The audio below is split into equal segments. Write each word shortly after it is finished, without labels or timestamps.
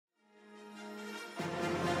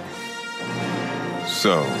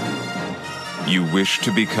So, you wish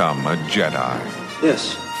to become a Jedi?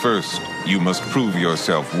 Yes. First, you must prove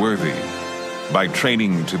yourself worthy by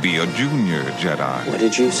training to be a junior Jedi. What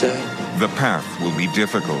did you say? The path will be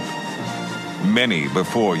difficult. Many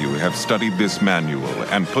before you have studied this manual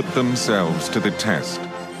and put themselves to the test,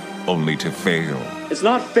 only to fail. It's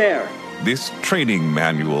not fair. This training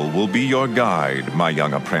manual will be your guide, my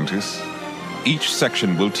young apprentice. Each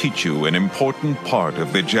section will teach you an important part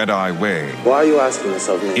of the Jedi way. Why are you asking this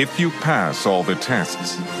of me? If you pass all the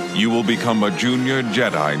tests, you will become a junior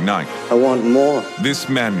Jedi Knight. I want more. This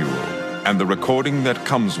manual and the recording that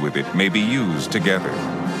comes with it may be used together.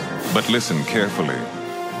 But listen carefully.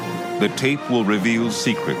 The tape will reveal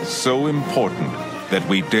secrets so important that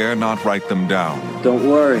we dare not write them down. Don't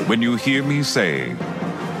worry. When you hear me say,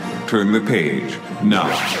 turn the page, now,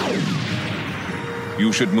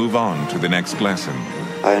 you should move on to the next lesson.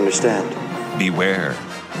 I understand. Beware.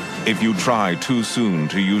 If you try too soon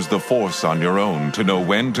to use the Force on your own to know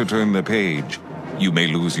when to turn the page, you may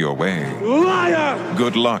lose your way. Liar!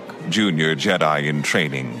 Good luck, junior Jedi in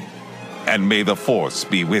training. And may the Force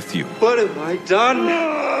be with you. What have I done?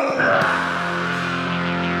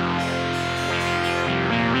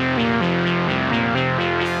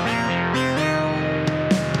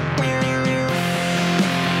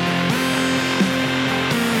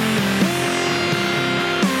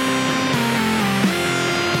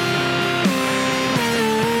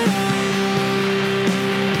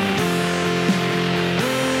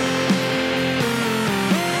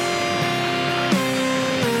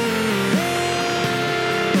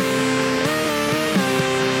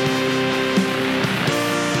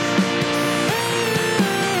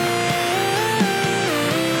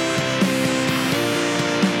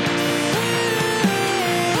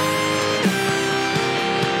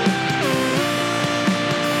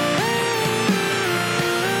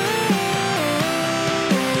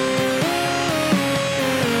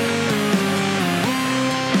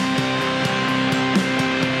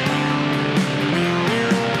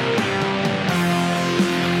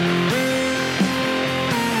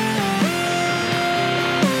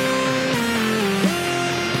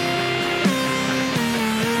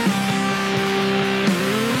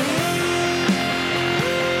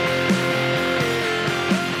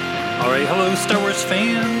 Star Wars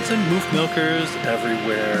fans and moof milkers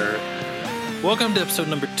everywhere. Welcome to episode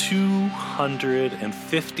number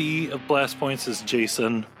 250 of Blast Points. This is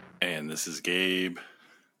Jason. And this is Gabe.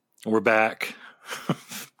 We're back.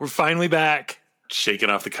 We're finally back. Shaking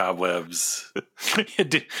off the cobwebs.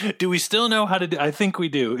 do we still know how to do? I think we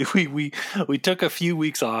do. We took a few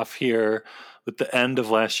weeks off here with the end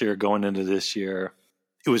of last year going into this year.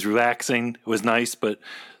 It was relaxing. It was nice, but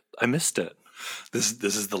I missed it. This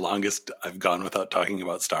is the longest I've gone without talking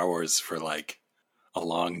about Star Wars for like a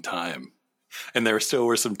long time. And there still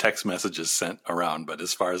were some text messages sent around, but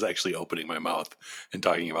as far as actually opening my mouth and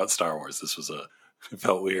talking about Star Wars, it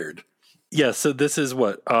felt weird. Yeah, so this is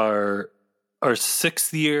what our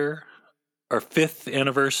 6th year, our 5th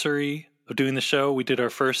anniversary of doing the show. We did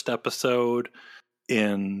our first episode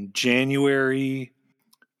in January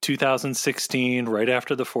 2016, right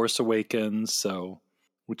after The Force Awakens,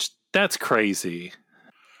 that's crazy.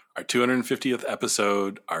 Our 250th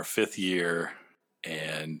episode, our 5th year,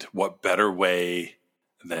 and what better way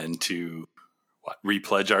than to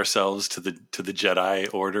repledge ourselves to the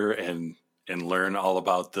Jedi Order and learn all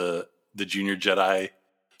about the Junior Jedi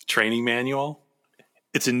training manual?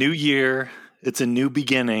 It's a new year, it's a new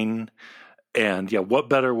beginning, and what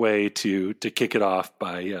better way to kick it off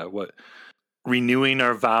by renewing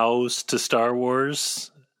our vows to Star Wars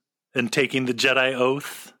and taking the Jedi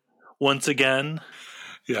Oath. Once again.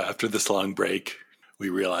 Yeah, after this long break, we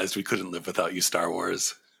realized we couldn't live without you, Star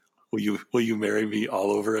Wars. Will you marry me all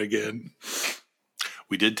over again?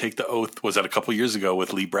 We did take the oath, was that a couple years ago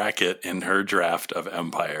with Lee Brackett in her draft of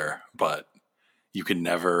Empire, but you can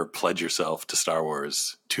never pledge yourself to Star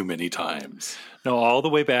Wars too many times. No, all the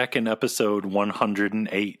way back in episode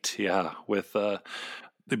 108, with the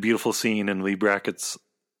beautiful scene in Lee Brackett's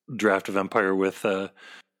draft of Empire with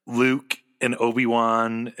Luke and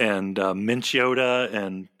Obi-Wan and Minch Yoda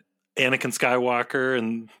and Anakin Skywalker,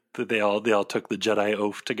 and they all took the Jedi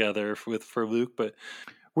Oath together for Luke. But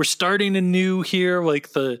we're starting anew here.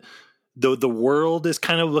 Like the world is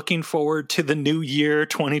kind of looking forward to the new year,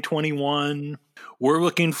 2021. We're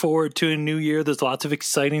looking forward to a new year. There's lots of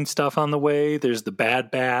exciting stuff on the way. There's the Bad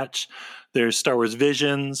Batch. There's Star Wars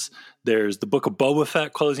Visions. There's the Book of Boba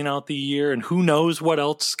Fett closing out the year, and who knows what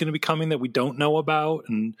else is going to be coming that we don't know about.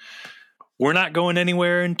 And we're not going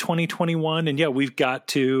anywhere in 2021, and we got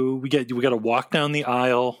to walk down the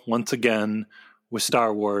aisle once again with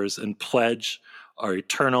Star Wars and pledge our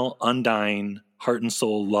eternal, undying heart and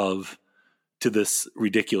soul love to this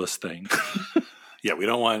ridiculous thing. Yeah, we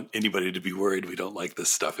don't want anybody to be worried we don't like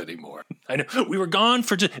this stuff anymore. I know. We were gone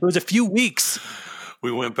for it was a few weeks.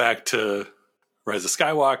 We went back to Rise of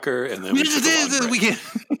Skywalker, and then we took a long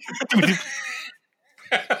break.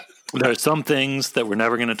 There are some things that we're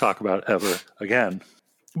never going to talk about ever again.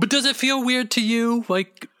 But does it feel weird to you?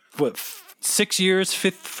 Like, what, 6 years,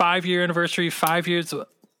 5-year anniversary, 5 years?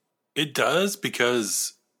 It does,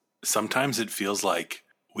 because sometimes it feels like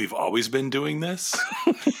we've always been doing this.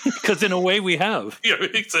 Because in a way we have. Yeah,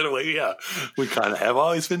 in a way, yeah. We kind of have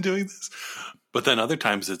always been doing this. But then other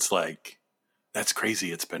times it's like, that's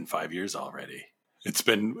crazy. It's been 5 years already.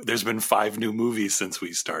 There's been 5 new movies since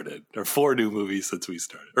we started, or 4 new movies since we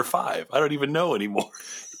started, or 5. I don't even know anymore.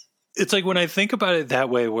 It's like when I think about it that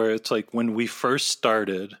way, where it's like when we first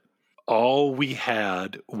started, all we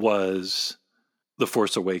had was The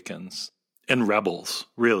Force Awakens and Rebels,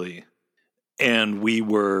 really. And we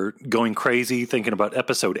were going crazy thinking about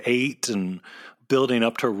Episode 8 and building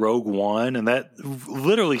up to Rogue One. And that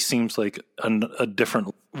literally seems like a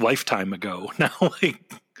different lifetime ago now. Like,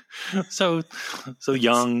 so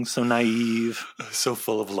young, so naive. So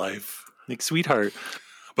full of life. Like Sweetheart.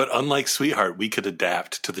 But unlike Sweetheart, we could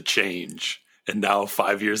adapt to the change. And now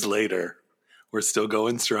 5 years later, we're still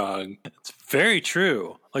going strong. It's very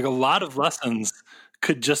true. Like a lot of lessons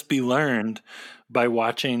could just be learned by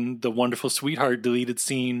watching the wonderful Sweetheart deleted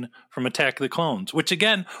scene from Attack of the Clones. Which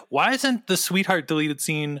again, why isn't the Sweetheart deleted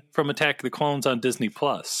scene from Attack of the Clones on Disney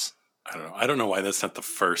Plus? I don't know. I don't know why that's not the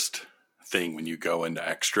first thing when you go into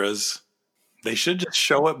extras. They should just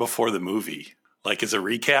show it before the movie, like as a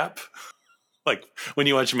recap. Like when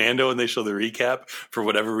you watch Mando and they show the recap, for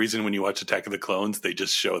whatever reason, when you watch Attack of the Clones, they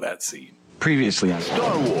just show that scene. Previously on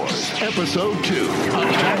Star Wars Episode 2,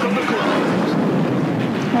 Attack of the Clones.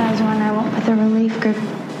 That was when I went with the relief group.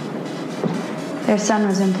 Their sun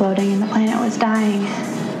was imploding and the planet was dying.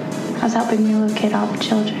 I was helping relocate all the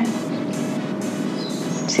children.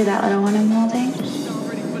 See that little one I'm holding?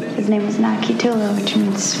 His name was Naki Tula, which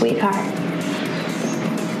means sweetheart.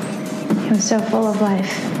 He was so full of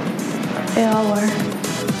life. They all were.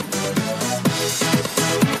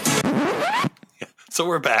 So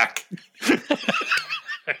we're back.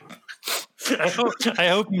 I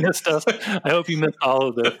hope you missed us. I hope you missed all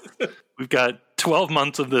of this. We've got 12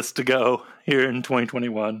 months of this to go here in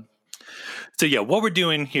 2021. So yeah, what we're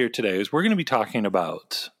doing here today is we're going to be talking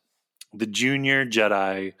about the Junior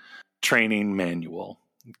Jedi Training Manual.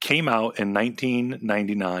 It came out in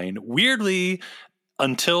 1999. Weirdly,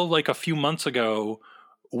 until like a few months ago,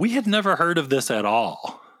 we had never heard of this at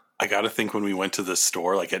all. I got to think when we went to the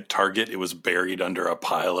store, like at Target, it was buried under a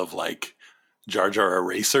pile of like Jar Jar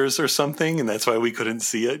erasers or something. And that's why we couldn't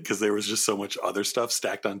see it, because there was just so much other stuff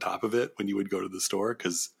stacked on top of it when you would go to the store.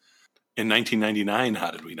 Because in 1999,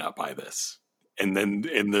 how did we not buy this? And then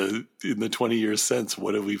in the 20 years since,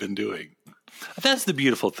 what have we been doing? That's the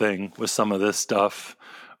beautiful thing with some of this stuff,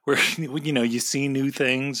 where, you know, you see new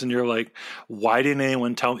things and you're like, why didn't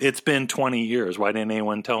anyone tell me? It's been 20 years. Why didn't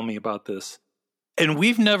anyone tell me about this? And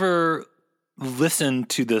we've never listened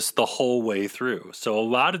to this the whole way through. So a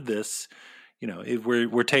lot of this, you know,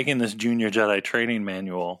 we're taking this Junior Jedi Training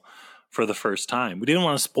Manual for the first time. We didn't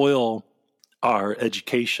want to spoil our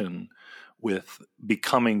education with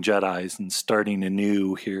becoming Jedis and starting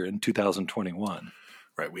anew here in 2021.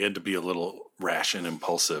 Right. We had to be a little rash and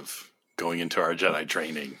impulsive going into our Jedi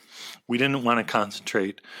training. We didn't want to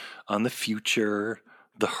concentrate on the future,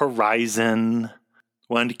 the horizon.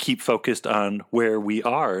 We wanted to keep focused on where we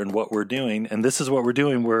are and what we're doing. And this is what we're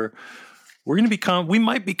doing. We're going to we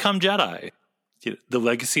might become Jedi. The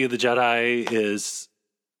legacy of the Jedi is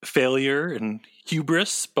failure and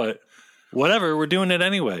hubris, but whatever, we're doing it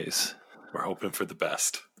anyways. We're hoping for the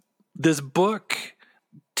best. This book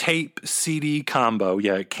tape CD combo,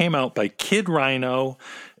 it came out by Kid Rhino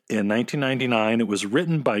in 1999. It was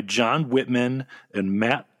written by John Whitman and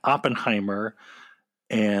Matt Oppenheimer,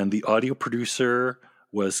 and the audio producer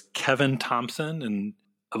was Kevin Thompson. And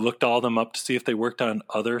I looked all of them up to see if they worked on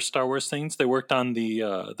other Star Wars things. They worked on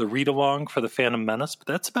the read-along for The Phantom Menace, but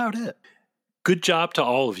that's about it. Good job to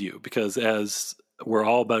all of you, because as we're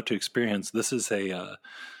all about to experience, this is a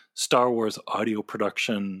Star Wars audio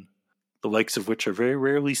production, the likes of which are very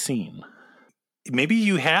rarely seen. Maybe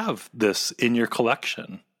you have this in your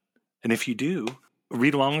collection. And if you do,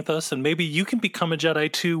 read along with us, and maybe you can become a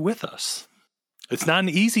Jedi too with us. It's not an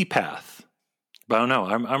easy path, but I don't know.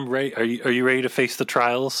 I'm ready. Are you ready to face the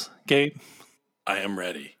trials, Gabe? I am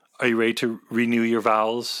ready. Are you ready to renew your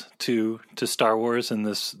vows to Star Wars in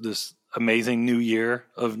this amazing new year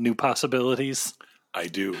of new possibilities? I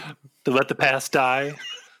do. To let the past die?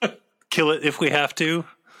 Kill it if we have to?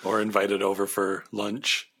 Or invite it over for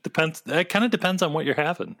lunch. Depends. It kind of depends on what you're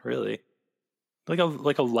having, really. Like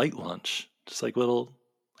a light lunch. Just like little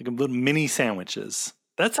mini sandwiches.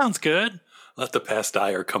 That sounds good. Let the past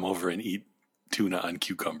die or come over and eat tuna on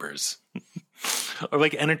cucumbers. Or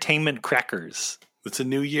like entertainment crackers. It's a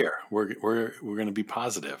new year. We're going to be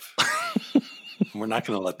positive. We're not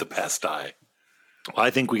going to let the past die. Well, I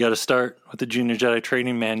think we got to start with the Junior Jedi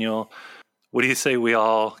Training Manual. What do you say we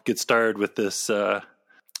all get started with this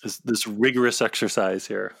this rigorous exercise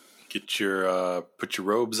here? Get your put your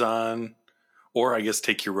robes on, or I guess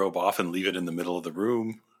take your robe off and leave it in the middle of the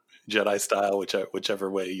room, Jedi style,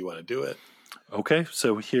 whichever way you want to do it. Okay,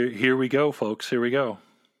 so here we go, folks. Here we go.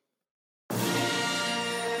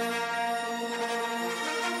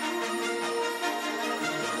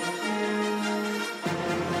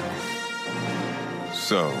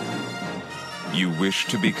 So, you wish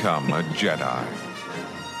to become a Jedi.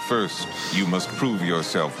 First, you must prove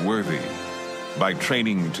yourself worthy by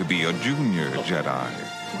training to be a junior Jedi.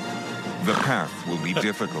 The path will be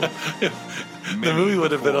difficult. The movie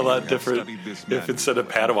would have been a lot different if instead of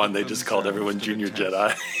Padawan, they just called everyone Junior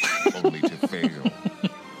Jedi. Only to fail.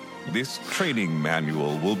 This training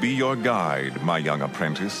manual will be your guide, my young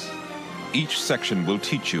apprentice. Each section will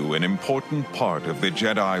teach you an important part of the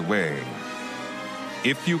Jedi way.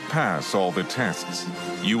 If you pass all the tests,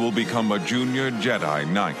 you will become a Junior Jedi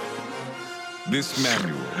Knight. This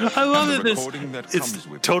manual, I love and that the recording that it's comes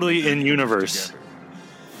with it totally will in be universe. together.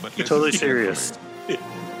 But listen Totally carefully. serious.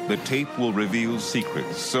 The tape will reveal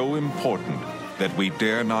secrets so important that we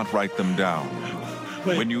dare not write them down.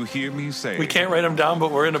 Wait. When you hear me say, We can't write them down,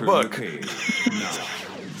 but we're in a turn the book. page. Now,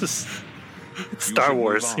 It's you Star should move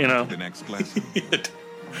Wars, on you know. to the next lesson.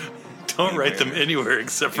 Don't write them anywhere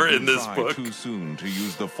except for If in you this try book. too soon to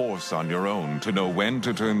use the Force on your own to know when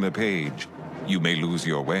to turn the page, you may lose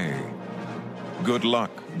your way. Good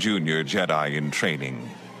luck, Junior Jedi in training,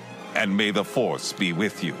 and may the Force be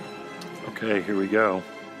with you. Okay, here we go.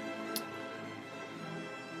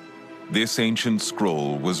 This ancient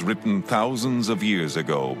scroll was written thousands of years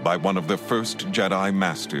ago by one of the first Jedi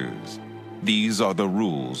Masters. These are the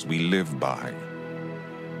rules we live by.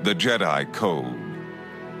 The Jedi Code.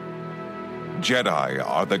 Jedi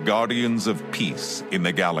are the guardians of peace in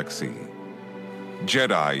the galaxy.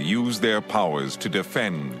 Jedi use their powers to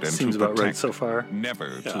defend and Seems to about protect, right so far.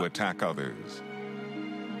 never to Yeah. attack others.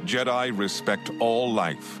 Jedi respect all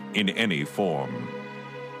life in any form.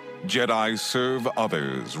 Jedi serve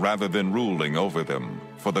others rather than ruling over them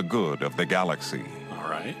for the good of the galaxy. All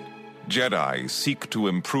right. Jedi seek to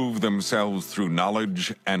improve themselves through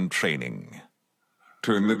knowledge and training.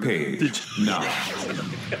 Turn the page now.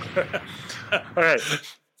 All right.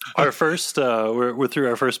 Our first, we're through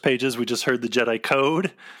our first pages. We just heard the Jedi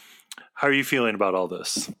Code. How are you feeling about all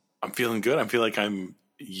this? I'm feeling good. I feel like I'm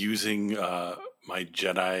using my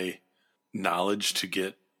Jedi knowledge to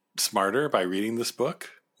get smarter by reading this book,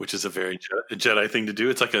 which is a very Jedi thing to do.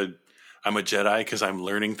 It's like I'm a Jedi because I'm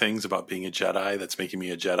learning things about being a Jedi. That's making me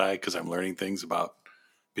a Jedi because I'm learning things about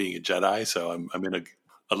being a Jedi. So I'm in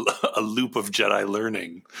a loop of Jedi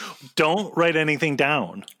learning. Don't write anything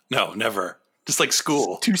down. No, never. Just like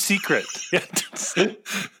school. Too secret. Yeah.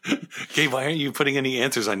 Okay, why aren't you putting any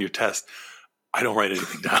answers on your test? I don't write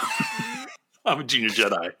anything down. I'm a Junior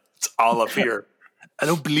Jedi. It's all up here. I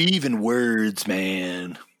don't believe in words,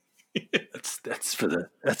 man. That's for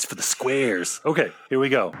the squares. Okay, here we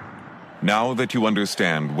go. Now that you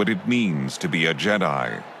understand what it means to be a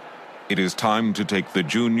Jedi, it is time to take the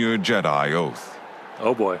Junior Jedi Oath.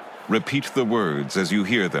 Oh boy. Repeat the words as you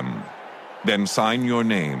hear them, then sign your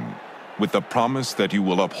name with the promise that you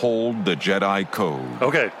will uphold the Jedi Code.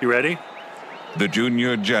 Okay, you ready? The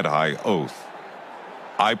Junior Jedi Oath.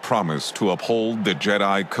 I promise to uphold the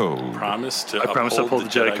Jedi Code. Promise to promise to uphold the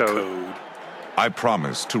Jedi Code. I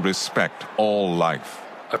promise to respect all life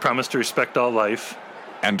I promise to respect all life.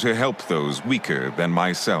 and to help those weaker than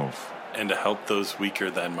myself. And to help those weaker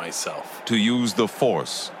than myself. To use the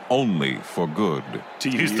Force only for good. To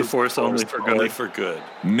use the Force only for good. Only for good.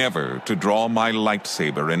 Never to draw my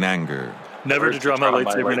lightsaber in anger. Never to draw my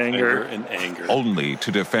lightsaber in anger. In anger. Only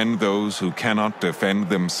to defend those who cannot defend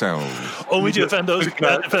themselves. Only to defend those who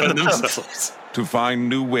cannot defend themselves. To find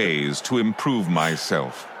new ways to improve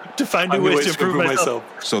myself, To find new ways to improve myself.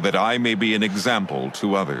 so that I may be an example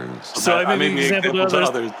to others. So I may be an example to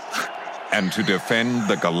others. And to defend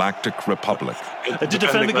the Galactic Republic. And to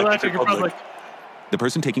defend the Galactic Republic. The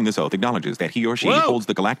person taking this oath acknowledges that he or she holds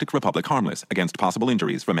the Galactic Republic harmless against possible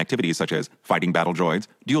injuries from activities such as fighting battle droids,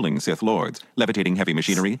 dueling Sith Lords, levitating heavy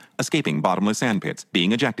machinery, escaping bottomless sand pits,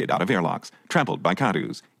 being ejected out of airlocks, trampled by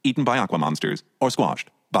Kadus, eaten by aqua monsters, or squashed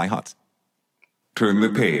by Hutts. Turn the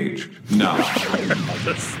page now.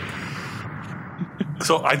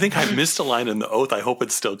 So I think I missed a line in the oath. I hope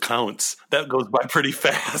it still counts. That goes by pretty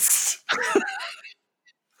fast.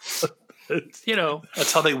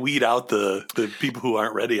 That's how they weed out the people who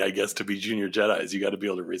aren't ready, I guess, to be junior Jedis. You got to be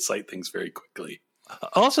able to recite things very quickly.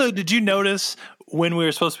 Also, did you notice when we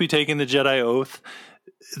were supposed to be taking the Jedi oath,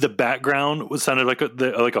 the background sounded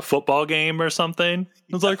like a football game or something?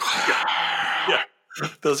 It was like, yeah.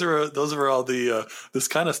 Those are all the this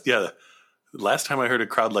kind of Last time I heard a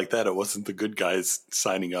crowd like that, it wasn't the good guys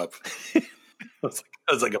signing up. It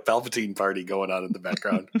was like a Palpatine party going on in the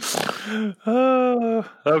background.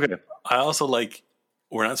 Okay. I also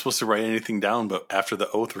we're not supposed to write anything down, but after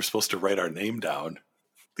the oath, we're supposed to write our name down.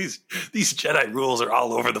 These Jedi rules are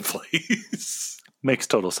all over the place. Makes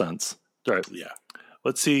total sense. All right. Yeah.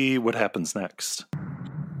 Let's see what happens next.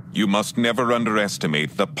 You must never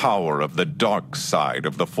underestimate the power of the dark side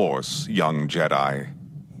of the Force, young Jedi.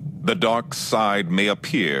 The dark side may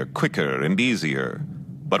appear quicker and easier,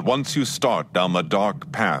 but once you start down the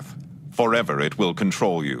dark path, forever it will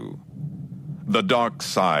control you. The dark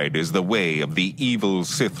side is the way of the evil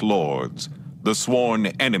Sith Lords, the sworn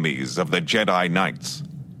enemies of the Jedi Knights.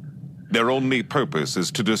 Their only purpose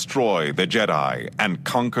is to destroy the Jedi and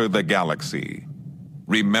conquer the galaxy.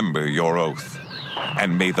 Remember your oath,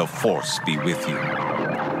 and may the Force be with you.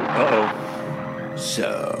 Uh-oh.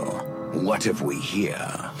 So, what have we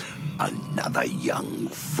here? Another young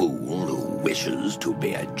fool who wishes to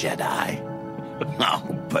be a Jedi? How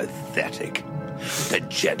pathetic. The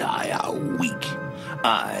Jedi are weak.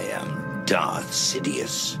 I am Darth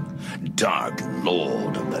Sidious, Dark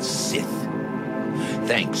Lord of the Sith.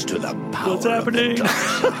 Thanks to the power What's happening? of the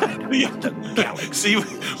dark side of the galaxy.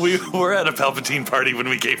 See, we were at a Palpatine party when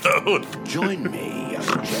we gave the oath. Join me, young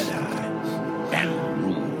Jedi, and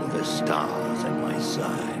rule the stars at my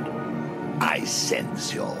side. I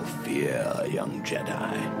sense your fear, young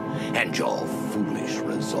Jedi, and your foolish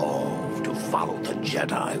resolve to follow the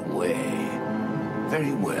Jedi way.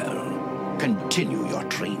 Very well. Continue your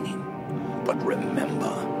training. But remember,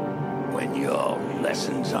 when your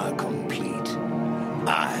lessons are complete,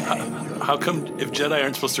 How come if Jedi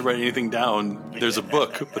aren't supposed to write anything down, there's a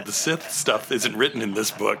book, but the Sith stuff isn't written in this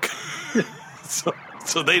book?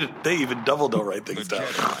 so they even double don't write things The down.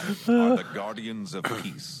 Jedi are the guardians of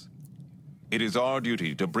peace. It is our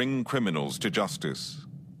duty to bring criminals to justice.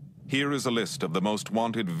 Here is a list of the most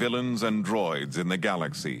wanted villains and droids in the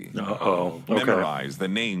galaxy. Uh-oh. Okay. Memorize the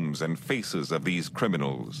names and faces of these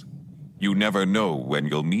criminals. You never know when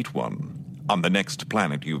you'll meet one on the next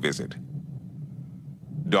planet you visit.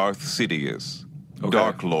 Darth Sidious,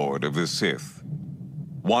 Dark Lord of the Sith.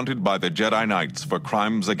 Wanted by the Jedi Knights for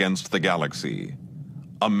crimes against the galaxy.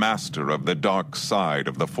 A master of the dark side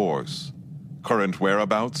of the Force. Current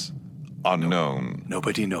whereabouts? Unknown.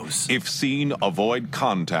 Nobody knows. If seen, avoid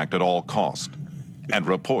contact at all cost, and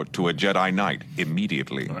report to a Jedi Knight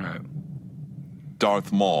immediately. All right.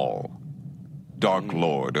 Darth Maul, Dark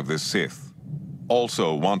Lord of the Sith.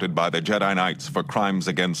 Also wanted by the Jedi Knights for crimes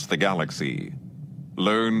against the galaxy.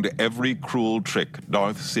 Learned every cruel trick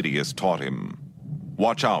Darth Sidious taught him.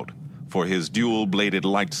 Watch out for his dual-bladed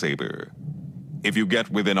lightsaber. If you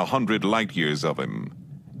get within 100 light years of him,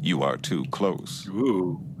 you are too close.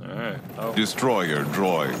 Ooh. All right. Oh. Destroyer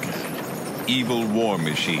droid. Evil war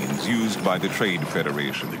machines used by the Trade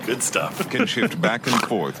Federation. The good stuff. Can shift back and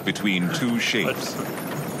forth between two shapes.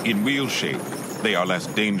 In wheel shape, they are less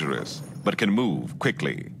dangerous, but can move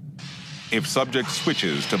quickly. If subject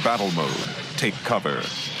switches to battle mode, take cover,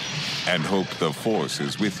 and hope the Force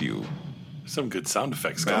is with you. Some good sound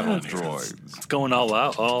effects going Battle on here. droids. It's going all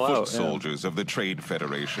out. Foot soldiers of the Trade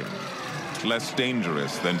Federation. Less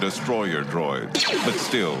dangerous than destroyer droids, but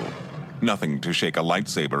still, nothing to shake a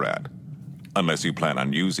lightsaber at. Unless you plan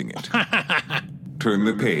on using it. Turn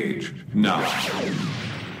the page now.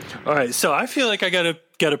 All right, so I feel like I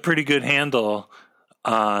got a pretty good handle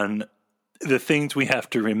on the things we have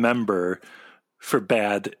to remember for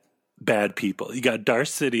bad people. You got Darth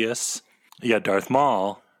Sidious, you got Darth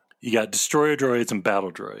Maul, you got destroyer droids and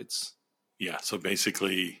battle droids. Yeah, so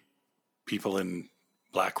basically people in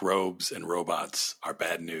black robes and robots are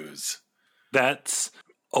bad news. That's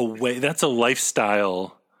a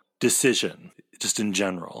lifestyle decision, just in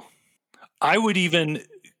general. I would even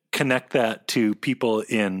connect that to people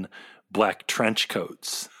in black trench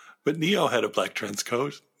coats. But Neo had a black trench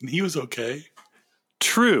coat, and he was okay.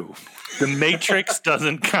 True. The Matrix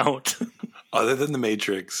doesn't count. Other than the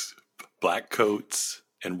Matrix, black coats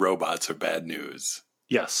and robots are bad news.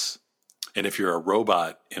 Yes. And if you're a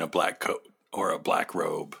robot in a black coat or a black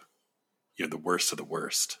robe, you're the worst of the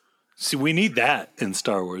worst. See, we need that in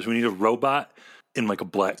Star Wars. We need a robot in like a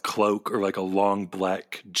black cloak or like a long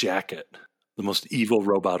black jacket. The most evil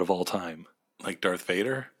robot of all time. Like Darth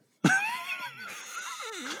Vader?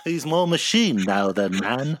 He's more machine now than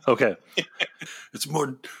man. Okay. It's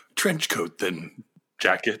more trench coat than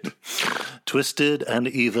jacket. Twisted and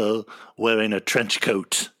evil, wearing a trench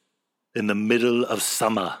coat in the middle of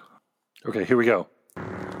summer. Okay, here we go.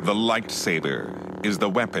 The lightsaber is the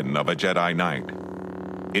weapon of a Jedi Knight.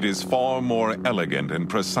 It is far more elegant and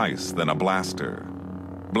precise than a blaster.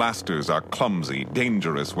 Blasters are clumsy,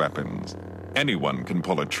 dangerous weapons. Anyone can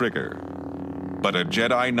pull a trigger. But a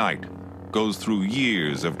Jedi Knight goes through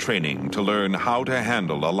years of training to learn how to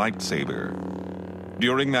handle a lightsaber.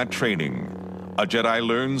 During that training, a Jedi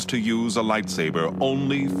learns to use a lightsaber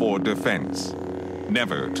only for defense,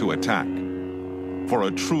 never to attack. For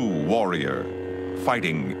a true warrior,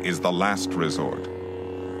 fighting is the last resort.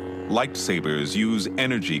 Lightsabers use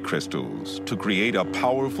energy crystals to create a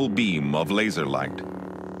powerful beam of laser light.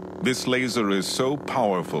 This laser is so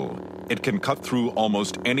powerful, it can cut through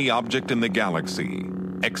almost any object in the galaxy,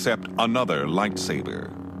 except another lightsaber.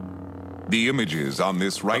 The images on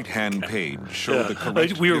this right-hand page show the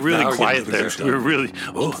correct... We were really quiet there. position. We were really...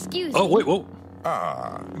 Excuse Oh, me. wait, whoa.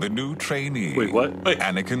 Ah, the new trainee. Wait, what? Wait.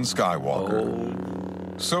 Anakin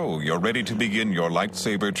Skywalker. So, you're ready to begin your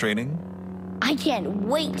lightsaber training? I can't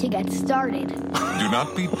wait to get started. Do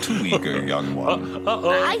not be too eager, young one.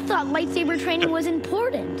 I thought lightsaber training was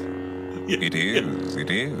important. It is,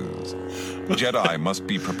 it is. Jedi must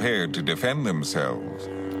be prepared to defend themselves.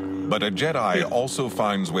 But a Jedi also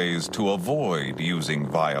finds ways to avoid using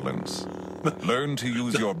violence. Learn to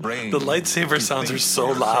use your brain. The lightsaber sounds are so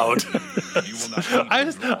loud.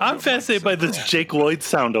 I'm fascinated by this Jake Lloyd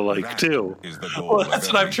sound alike, too. Is the goal Well, of that's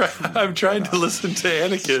what I'm every trying. I'm trying to listen to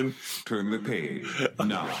Anakin. Turn the page.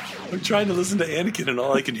 Now. I'm trying to listen to Anakin, and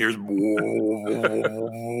all I can hear is.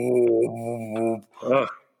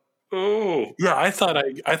 Oh, yeah. I thought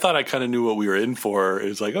I kind of knew what we were in for. It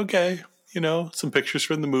was like, okay, some pictures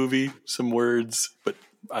from the movie, some words, but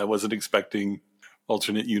I wasn't expecting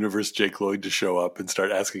alternate universe Jake Lloyd to show up and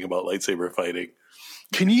start asking about lightsaber fighting.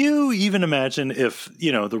 Can you even imagine if,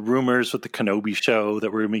 the rumors with the Kenobi show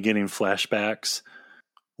that we're going to be getting flashbacks,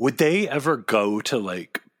 would they ever go to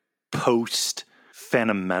like post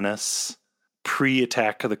Phantom Menace,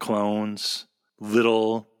 pre-Attack of the Clones,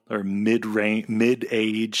 little or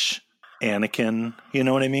mid-age Anakin? You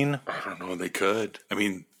know what I mean? I don't know. They could. I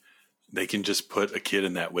mean, they can just put a kid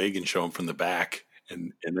in that wig and show him from the back,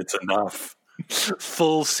 and it's enough.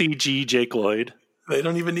 Full CG Jake Lloyd. They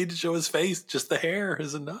don't even need to show his face. Just the hair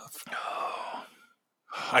is enough.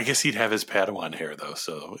 I guess he'd have his Padawan hair though,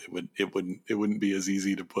 so it wouldn't be as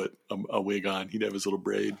easy to put a wig on. He'd have his little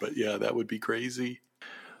braid, but yeah, that would be crazy.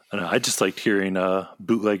 I don't know, I just liked hearing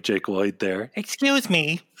bootleg Jake Lloyd there. Excuse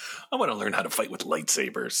me. I want to learn how to fight with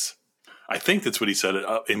lightsabers. I think that's what he said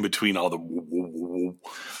in between all the.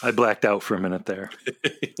 I blacked out for a minute there.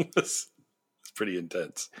 It's pretty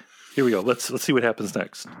intense. Here we go. Let's see what happens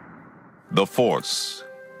next. The Force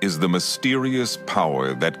is the mysterious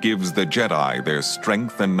power that gives the Jedi their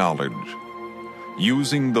strength and knowledge.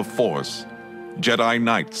 Using the Force, Jedi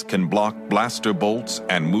Knights can block blaster bolts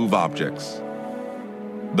and move objects.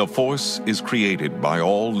 The Force is created by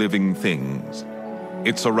all living things.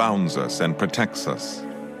 It surrounds us and protects us.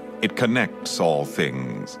 It connects all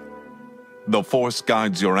things. The Force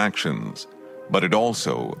guides your actions, but it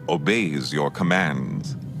also obeys your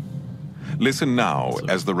commands. Listen now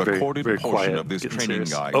as the recorded very portion quiet, of this getting training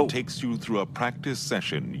serious. guide takes you through a practice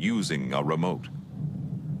session using a remote.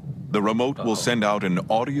 The remote will send out an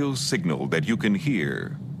audio signal that you can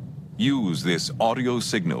hear. Use this audio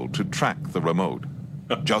signal to track the remote,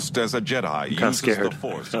 just as a Jedi uses the scared.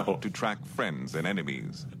 Force to track friends and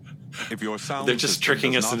enemies. If your sound They're just system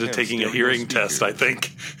tricking does us not into have taking a stereo hearing test, I speakers,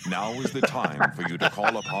 think. now is the time for you to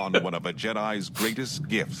call upon one of a Jedi's greatest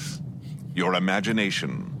gifts, your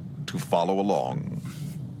imagination, to follow along.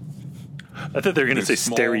 I thought they were going to say This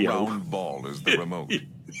small stereo. round ball is the remote.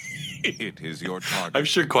 It is your target. I'm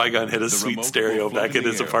sure Qui-Gon had a The sweet remote stereo will float back in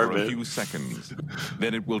the his air for apartment. a few seconds.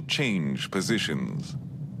 Then it will change positions.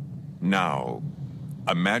 Now,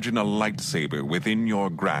 imagine a lightsaber within your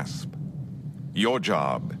grasp. Your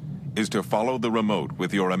job is to follow the remote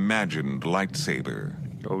with your imagined lightsaber.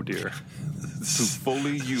 Oh, dear. To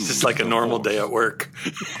fully use It's just like a the normal Force. day at work.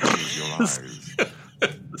 Close your eyes.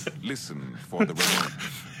 Listen for the remote.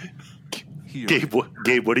 Hear Gabe,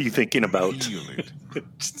 what are you thinking about? Feel it.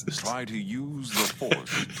 Try to use the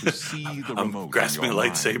Force to see the remote. I'm grasping a in your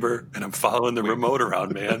lightsaber mind. and I'm following the remote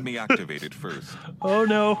around, Let man. me activate it first. Oh,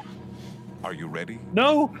 no. Are you ready?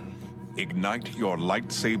 No. Ignite your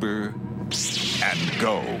lightsaber and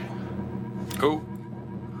go. Oh,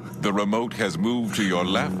 The remote has moved to your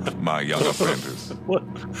left, my young apprentice. What?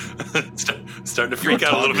 starting to freak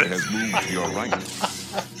out a little Target bit. has moved to your right.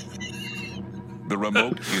 The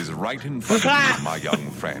remote is right in front of you, my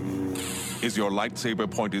young friend. Is your lightsaber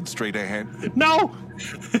pointed straight ahead? No.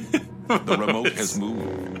 The remote has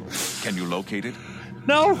moved. Can you locate it?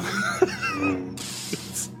 No.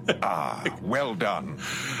 Ah, well done.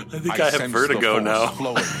 I think I have sense vertigo the now. force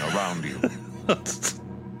flowing around you.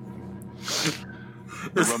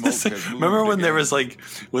 The remote has moved Remember when there again. was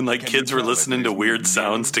when Can kids you were tell listening if to it's weird moving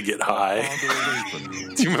sounds to get high? farther away from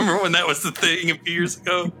you? Do you remember when that was the thing a few years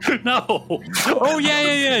ago? No. Oh,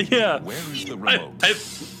 yeah. Where is the remote?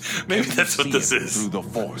 Maybe Can that's you what see this it is. Through the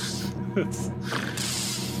Force.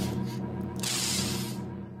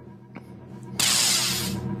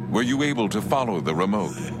 Were you able to follow the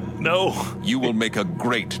remote? No. You will make a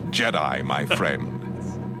great Jedi, my friend.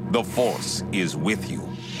 The Force is with you.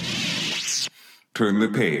 Turn the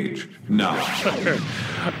page now.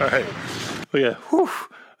 All right. Oh, yeah. Whew.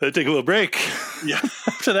 Let's take a little break. Yeah.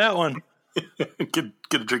 After that one. Get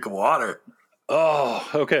a drink of water. Oh,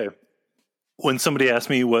 okay. When somebody asks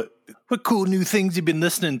me what cool new things you've been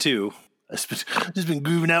listening to, I've just been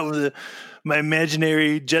grooving out with my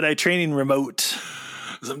imaginary Jedi training remote.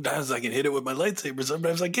 Sometimes I can hit it with my lightsaber.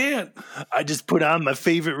 Sometimes I can't. I just put on my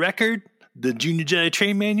favorite record, the Junior Jedi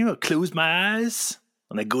Train Manual, close my eyes,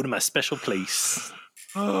 and I go to my special place.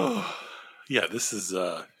 Oh, yeah. This is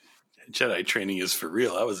Jedi training is for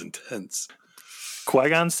real. That was intense.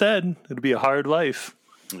 Qui-Gon said it'd be a hard life.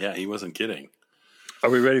 Yeah, he wasn't kidding.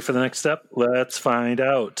 Are we ready for the next step? Let's find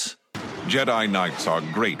out. Jedi Knights are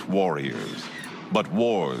great warriors, but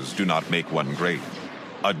wars do not make one great.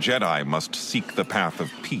 A Jedi must seek the path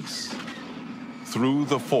of peace. Through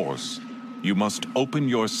the Force, you must open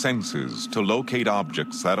your senses to locate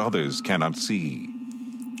objects that others cannot see.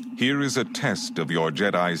 Here is a test of your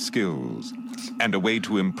Jedi skills and a way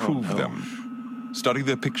to improve them. Study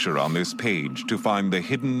the picture on this page to find the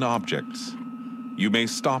hidden objects. You may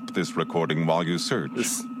stop this recording while you search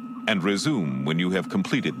and resume when you have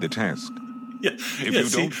completed the test. Yeah, you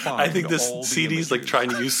see, don't find I think this all the CD's images, trying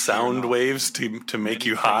to use sound waves to make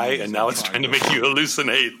you high, and now it's trying to make you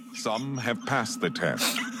hallucinate. Some have passed the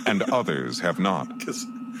test, and others have not. 'Cause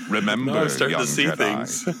Remember, now I'm starting young to see Jedi,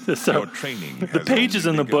 things. So, your training the has pages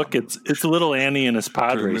only in the book, begun. it's little Annie and his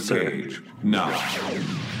pod Turn the racer. page now.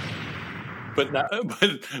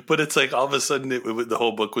 But it's like all of a sudden the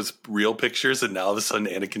whole book was real pictures, and now all of a sudden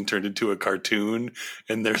Anakin turned into a cartoon,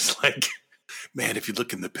 and there's man, if you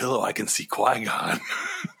look in the pillow, I can see Qui-Gon.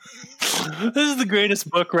 This is the greatest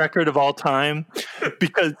book record of all time,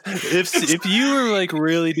 because if you were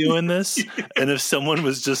really doing this, and if someone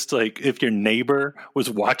was just if your neighbor was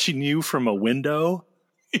watching you from a window,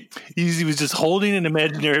 he was just holding an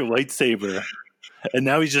imaginary lightsaber, and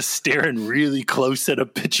now he's just staring really close at a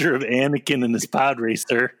picture of Anakin and his pod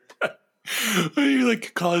racer. You're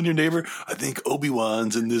calling your neighbor, I think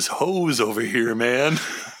Obi-Wan's in this hose over here, man.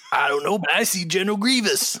 I don't know, but I see General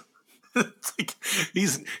Grievous.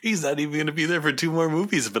 It's he's not even going to be there for 2 more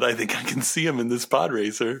movies, but I think I can see him in this pod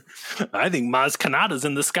racer. I think Maz Kanata's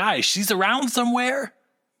in the sky. She's around somewhere.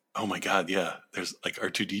 Oh my god, yeah. There's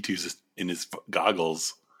R2-D2's in his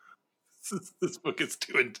goggles. This book is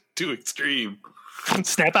too extreme.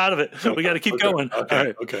 Snap out of it. We got to keep going.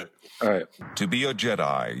 Okay, All right. To be a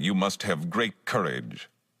Jedi, you must have great courage,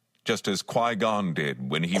 just as Qui-Gon did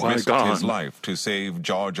when he risked his life to save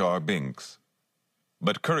Jar Jar Binks.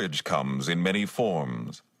 But courage comes in many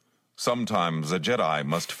forms. Sometimes a Jedi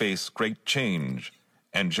must face great change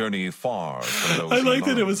and journey far from those I like he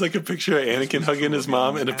that it loves. was a picture of Anakin hugging his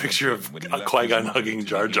mom and a picture of Qui-Gon hugging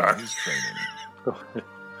Jar Jar.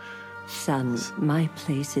 Son, my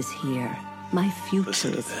place is here. My future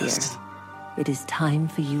is here. It is time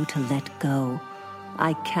for you to let go.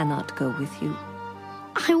 I cannot go with you.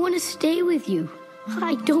 I want to stay with you.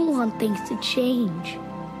 I don't want things to change.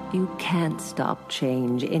 You can't stop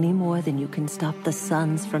change any more than you can stop the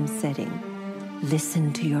suns from setting.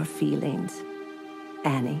 Listen to your feelings.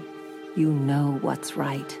 Annie, you know what's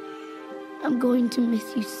right. I'm going to miss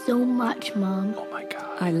you so much, Mom. Oh my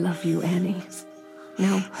God. I love you, Annie.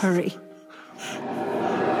 Now hurry.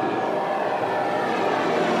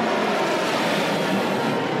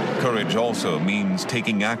 Courage also means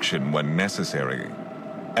taking action when necessary.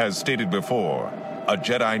 As stated before, A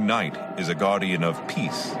Jedi Knight is a guardian of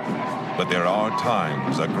peace, but there are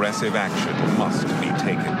times aggressive action must be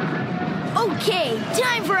taken. Okay,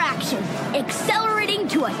 time for action. Accelerating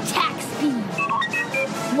to attack speed.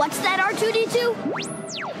 What's that,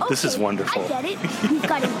 R2-D2? Okay, This is wonderful. I get it. We've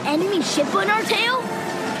got an enemy ship on our tail?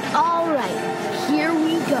 All right, here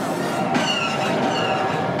we go.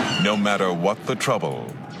 No matter what the trouble,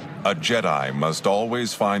 a Jedi must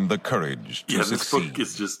always find the courage to Yeah, this succeed. book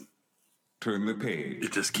is just, Turn the page.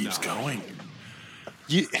 it just keeps going.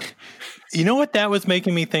 You know what that was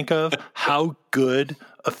making me think of? How good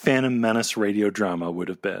a Phantom Menace radio drama would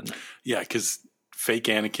have been. Yeah, because fake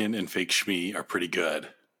Anakin and fake Shmi are pretty good.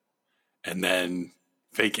 And then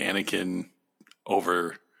fake Anakin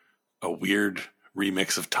over a weird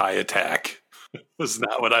remix of TIE Attack was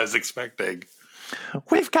not what I was expecting.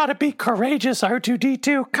 We've got to be courageous,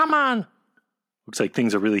 R2-D2. Come on. Looks like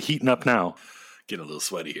things are really heating up now. Getting a little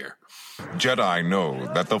sweaty here. Jedi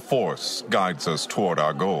know that the Force guides us toward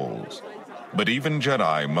our goals. But even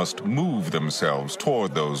Jedi must move themselves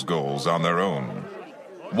toward those goals on their own.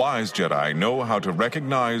 Wise Jedi know how to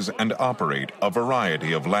recognize and operate a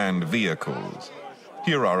variety of land vehicles.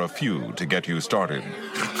 Here are a few to get you started.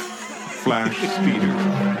 Flash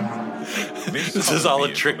Speeder. This is all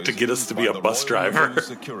a trick to get us to be a bus driver.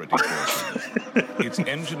 Security forces. Its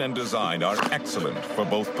engine and design are excellent for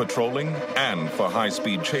both patrolling and for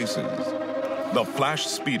high-speed chases. The Flash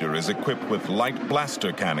Speeder is equipped with light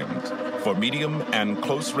blaster cannons for medium and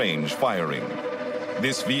close-range firing.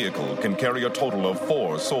 This vehicle can carry a total of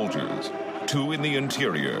 4 soldiers, 2 in the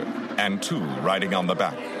interior and 2 riding on the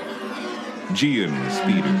back. Geon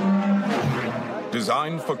Speeder.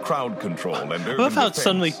 Designed for crowd control and urban I love how it's defense,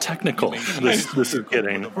 suddenly technical this is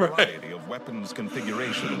getting. a variety of weapons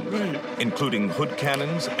configurations, including hood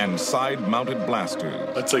cannons and side-mounted blasters.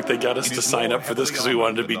 It's like they got us to sign up for this because we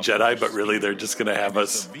wanted to be Jedi, but really they're just going to have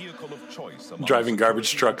us driving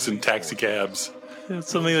garbage trucks and taxi cabs.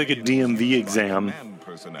 It's something like a DMV exam.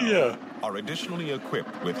 Yeah. Are additionally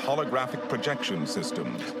equipped with holographic projection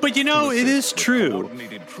systems. But you know, it is true.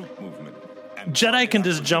 Coordinated troop movement. Jedi can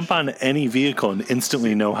just jump on any vehicle and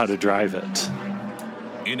instantly know how to drive it.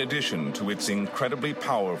 In addition to its incredibly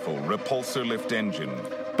powerful repulsor lift engine.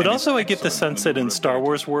 But also I get the sense that in Star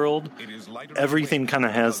Wars world, everything kind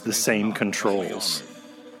of has the same controls.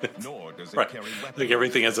 Right. Like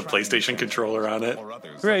everything has a PlayStation controller on it.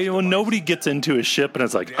 Right, well, nobody gets into a ship and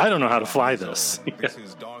it's like, I don't know how to fly this. Yeah.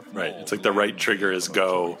 Right, it's like the right trigger is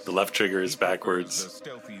go, the left trigger is backwards.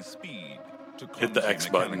 Hit the X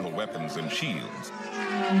button. Weapons and shields.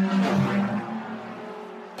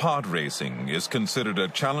 Pod racing is considered a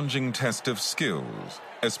challenging test of skills,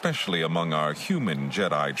 especially among our human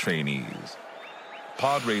Jedi trainees.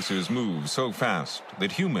 Pod racers move so fast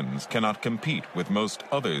that humans cannot compete with most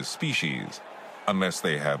other species unless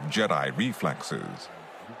they have Jedi reflexes.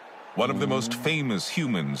 One of the most famous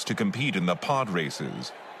humans to compete in the pod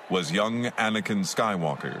races was young Anakin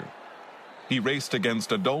Skywalker. He raced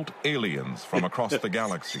against adult aliens from across the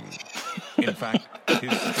galaxy. In fact,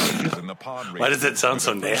 his skills in the pod race. Why does that sound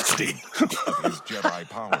so nasty? Of his Jedi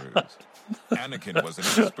powers. Anakin was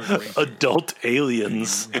an expert racer. Adult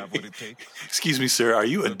aliens. You have what it takes. Excuse me, sir, are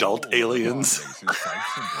you adult aliens? To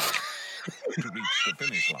reach the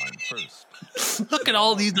finish line first. Look at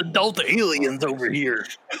all these adult aliens over here.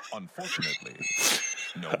 Unfortunately,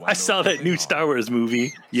 no one I saw knows that who new they Star are. Wars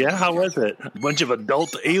movie. Yeah, how was it? A bunch of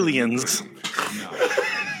adult aliens.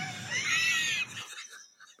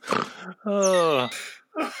 Oh.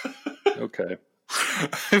 Okay.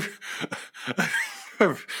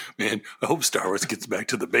 Man, I hope Star Wars gets back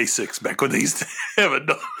to the basics, back when they used to have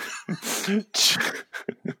adult.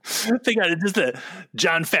 They got just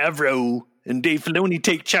Jon Favreau and Dave Filoni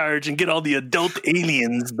take charge and get all the adult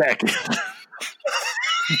aliens back.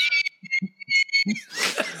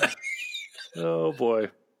 Oh boy.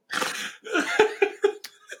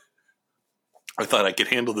 I thought I could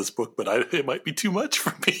handle this book, but it might be too much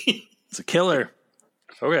for me. It's a killer.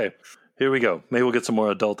 Okay, here we go. Maybe we'll get some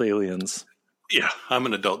more adult aliens. Yeah, I'm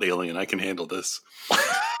an adult alien. I can handle this.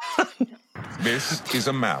 This is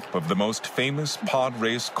a map of the most famous pod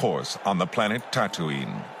race course on the planet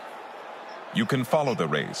Tatooine. You can follow the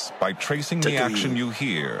race by tracing the action you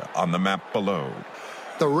hear on the map below.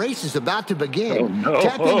 The race is about to begin. Oh, no.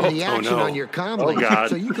 Tap into the action no. on your comm Oh, link God.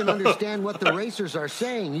 so you can understand what the racers are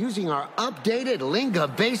saying using our updated Linga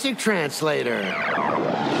Basic Translator.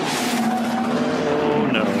 Oh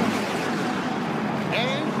no.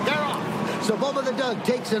 And they're off. So Boba the Dug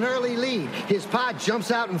takes an early lead. His pod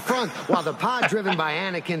jumps out in front while the pod driven by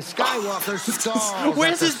Anakin Skywalker stalls.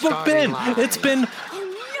 Where's at the this book starting been? line. It's been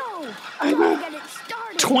Oh no! I gotta get it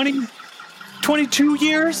started. 20 22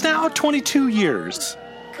 years now? 22 years.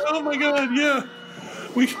 Oh my God, yeah.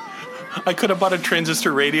 I could have bought a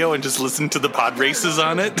transistor radio and just listened to the pod races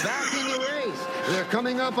on it. Back in the race. They're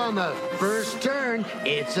coming up on the first turn.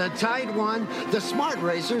 It's a tight one. The smart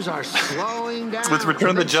racers are slowing down. With Return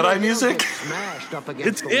of the Jedi music? Smashed up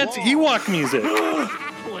against It's the wall. Ewok music. Oh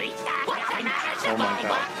my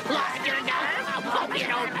God.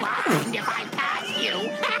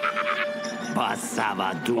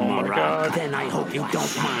 Basava Oh my God. Then I hope you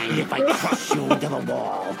don't mind if I crush you into the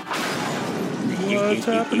wall. What's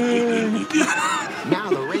happening? Now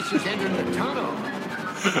the racers enter the tunnel.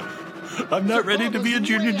 I'm not ready to be a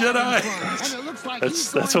junior Jedi. That's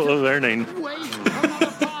what we're learning.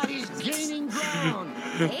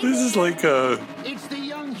 This is like the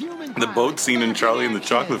boat scene in Charlie and the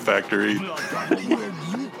Chocolate Factory. Way back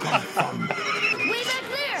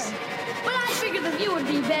there. But I figured the view would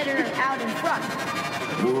be better out in front.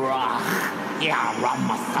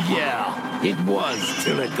 Yeah, it was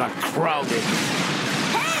till it got crowded.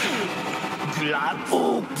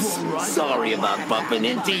 Oops. Sorry about bumping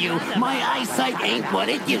into you. My eyesight ain't what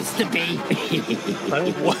it used to be.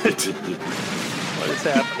 What? What is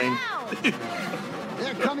happening?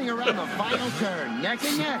 They're coming around the final turn, neck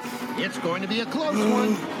and neck. It's going to be a close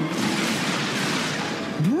one.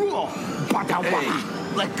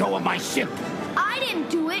 Hey, let go of my ship. I didn't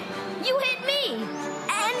do it. You hit me.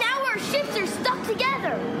 And now our ships are stuck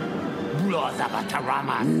together.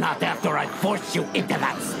 Not after I force you into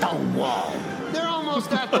that stone wall. They're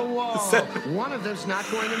almost at the wall. One of them's not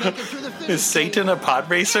going to make it through the finish. Is Satan a pod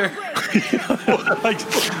racer?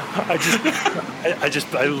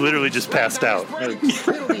 I literally just passed out.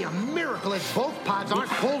 It'll be a miracle if both pods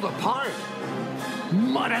aren't pulled apart.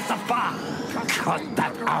 Marasafa! Cut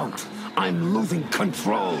that out. I'm losing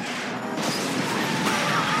control.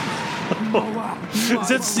 Is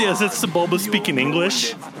that Sebulba speaking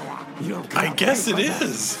English? I guess it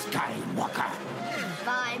is. Skywalker.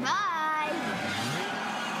 Bye-bye.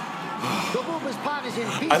 The Bulba's pod is in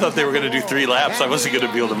pieces. I thought they were going to do 3 laps. I wasn't going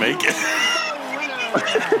to be able to make it.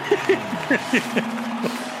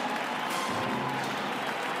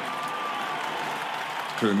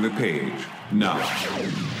 Turn the page now.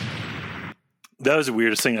 That was the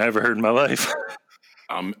weirdest thing I ever heard in my life.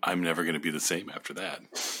 I'm never going to be the same after that.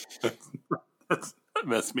 That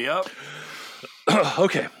messed me up.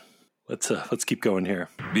 Okay, let's keep going here.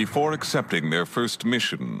 Before accepting their first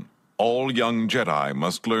mission, all young Jedi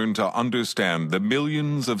must learn to understand the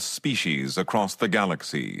millions of species across the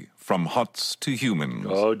galaxy, from Hutts to humans.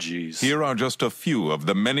 Oh, geez. Here are just a few of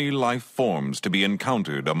the many life forms to be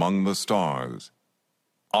encountered among the stars.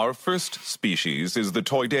 Our first species is the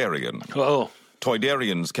Toydarian. Oh.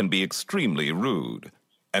 Toydarians can be extremely rude,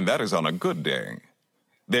 and that is on a good day.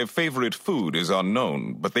 Their favorite food is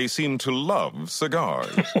unknown, but they seem to love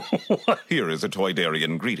cigars. Here is a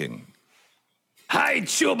Toydarian greeting. Hi,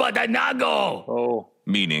 Chuba Danago! Oh.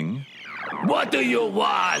 Meaning? What do you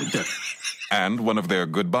want? And one of their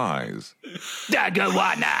goodbyes.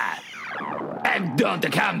 Dagawana! And don't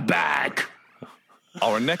come back!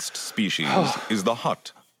 Our next species is the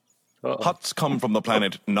Hutt. Hutts come from the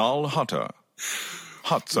planet Nal Hutta.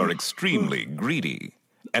 Hutts are extremely greedy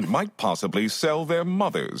and might possibly sell their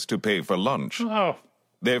mothers to pay for lunch. Oh.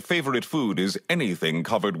 Their favorite food is anything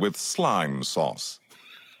covered with slime sauce.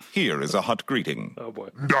 Here is a Hutt greeting. Oh, boy.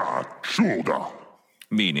 Da Chuda.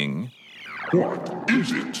 Meaning? What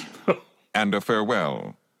is it? And a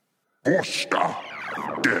farewell. Bosta.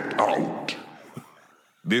 Get out.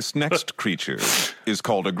 This next creature is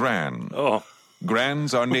called a Gran. Oh.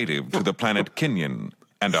 Grans are native to the planet Kinyan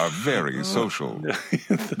and are very social.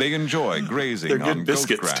 They enjoy grazing They're good on goat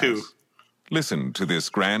biscuits, grass. too. Listen to this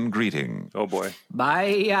Gran greeting. Oh, boy.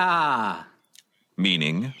 Bye.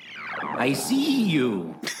 Meaning? I see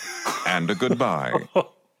you. And a goodbye.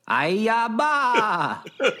 Ayaba.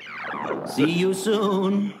 See you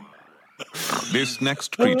soon. This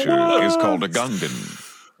next creature is called a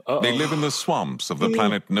Gungan. They live in the swamps of the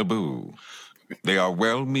planet Naboo. They are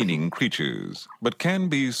well-meaning creatures, but can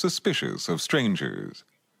be suspicious of strangers.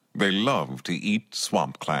 They love to eat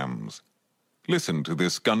swamp clams. Listen to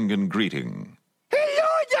this Gungan greeting. Hello,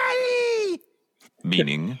 Daddy!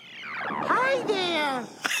 Meaning? Hi there!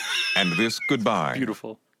 And this goodbye.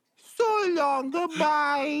 Beautiful. So long,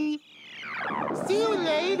 goodbye. See you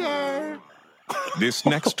later. This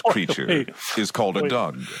next creature Wait. is called a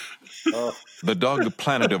Dug. The Dug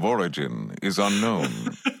planet of origin is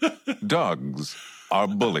unknown. Dugs are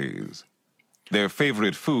bullies. Their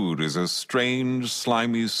favorite food is a strange,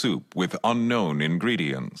 slimy soup with unknown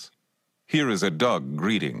ingredients. Here is a Dug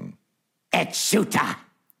greeting. Etsuta.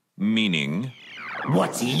 Meaning?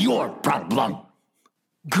 What's your problem?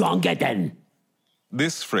 Gongeden.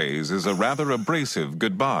 This phrase is a rather abrasive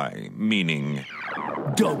goodbye, meaning,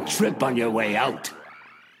 don't trip on your way out.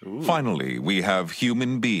 Finally, we have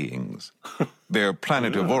human beings. Their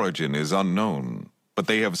planet of origin is unknown, but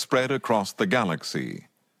they have spread across the galaxy.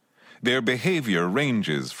 Their behavior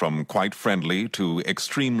ranges from quite friendly to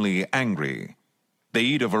extremely angry. They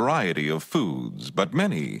eat a variety of foods, but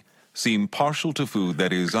many seem partial to food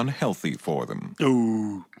that is unhealthy for them.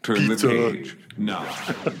 Ooh, turn pizza. the page now.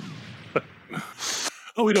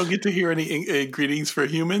 Oh, we don't get to hear any greetings for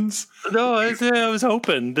humans? No, I was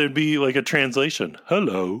hoping there'd be like a translation.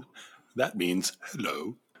 Hello. That means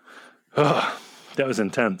hello. That was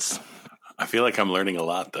intense. I feel like I'm learning a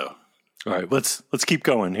lot, though. All right, let's keep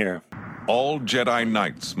going here. All Jedi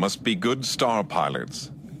Knights must be good star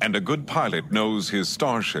pilots, and a good pilot knows his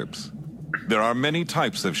starships. There are many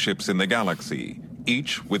types of ships in the galaxy,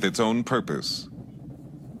 each with its own purpose.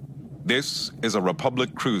 This is a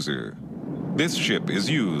Republic cruiser. This ship is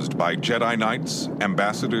used by Jedi Knights,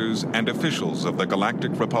 ambassadors, and officials of the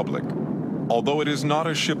Galactic Republic. Although it is not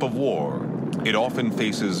a ship of war, it often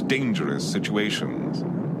faces dangerous situations.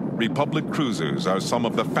 Republic cruisers are some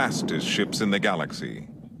of the fastest ships in the galaxy.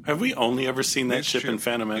 Have we only ever seen that ship in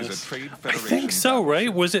Phantom Menace? I think so,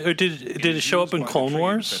 right? Was it? Or did it show up in Clone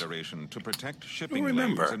Wars? To protect shipping I don't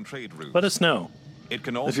remember. lanes and trade routes. Let us know. It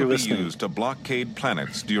can also be used to blockade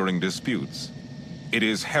planets during disputes. It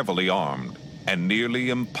is heavily armed and nearly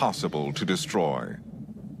impossible to destroy.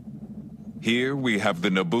 Here we have the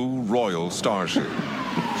Naboo Royal Starship.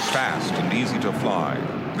 Fast and easy to fly,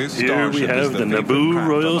 this Here starship we have is the favorite Naboo craft on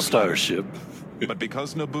Royal the planet. Starship. But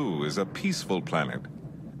because Naboo is a peaceful planet,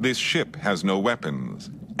 this ship has no weapons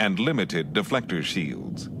and limited deflector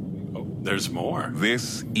shields. Oh, there's more.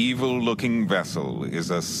 This evil-looking vessel is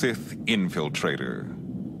a Sith infiltrator.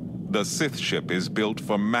 The Sith ship is built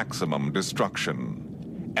for maximum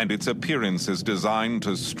destruction, and its appearance is designed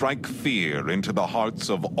to strike fear into the hearts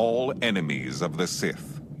of all enemies of the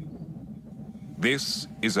Sith. This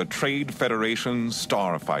is a Trade Federation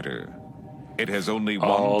starfighter. It has only one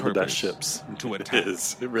All purpose, the best ships. to attack. It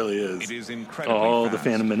is. It really is. It is incredibly All the fast,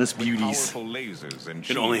 Phantom Menace with beauties. powerful lasers and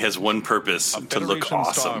It only has one purpose, a to look Federation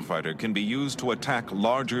awesome. starfighter can be used to attack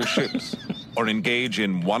larger ships or engage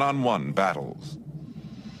in one-on-one battles.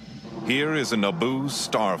 Here is a Naboo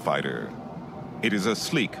starfighter. It is a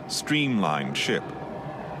sleek, streamlined ship.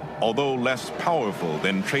 Although less powerful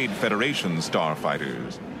than Trade Federation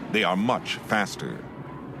starfighters, they are much faster.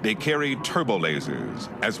 They carry turbo lasers,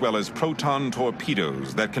 as well as proton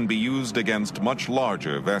torpedoes that can be used against much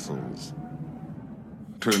larger vessels.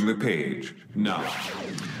 Turn the page now.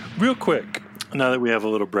 Real quick, now that we have a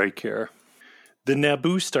little break here, the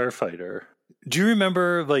Naboo Starfighter. Do you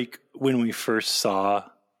remember, like, when we first saw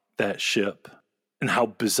that ship and how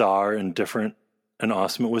bizarre and different and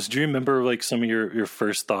awesome it was? Do you remember, like, some of your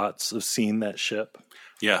first thoughts of seeing that ship?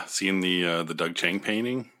 Yeah, seeing the Doug Chang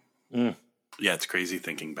painting. Mm. Yeah, it's crazy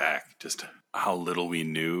thinking back just how little we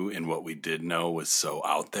knew, and what we did know was so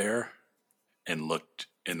out there, and looked,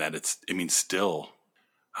 and that still,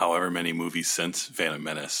 however many movies since Phantom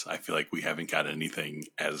Menace, I feel like we haven't got anything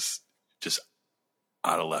as just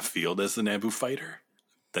out of left field as the Naboo fighter.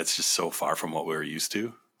 That's just so far from what we were used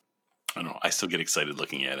to. I don't know. I still get excited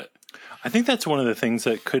looking at it. I think that's one of the things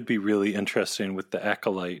that could be really interesting with the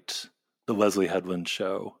Acolyte, the Leslie Headland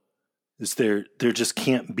show, is there just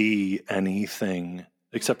can't be anything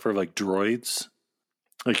except for like droids,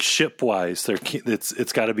 like ship wise.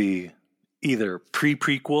 It's got to be either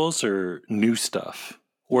prequels or new stuff,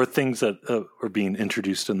 or things that are being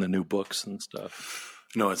introduced in the new books and stuff.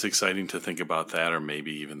 No, it's exciting to think about that, or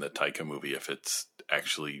maybe even the Taika movie, if it's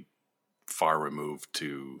actually far removed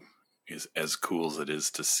to is as cool as it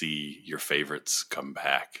is to see your favorites come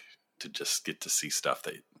back, to just get to see stuff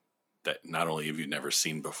that not only have you never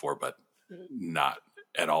seen before, but not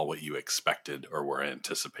at all what you expected or were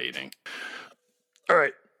anticipating. All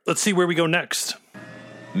right, let's see where we go next.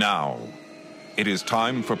 Now, it is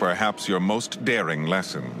time for perhaps your most daring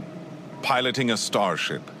lesson, piloting a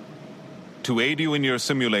starship. To aid you in your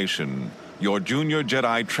simulation, your Junior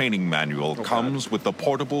Jedi training manual comes with the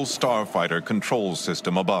portable starfighter control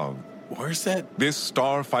system above. Where's that? This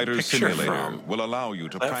starfighter picture simulator from? will allow you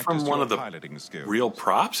to Is that practice from one your of the piloting skills. real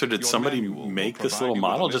props, or did Your somebody manual will make this provide little you with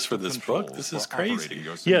a model list just for of this book? controls This is for crazy. operating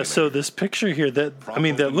your Yeah, so simulator. this picture here,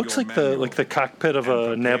 that looks like the cockpit of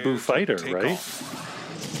a Naboo fighter, right?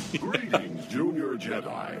 Greetings, Junior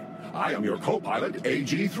Jedi. I am your co-pilot,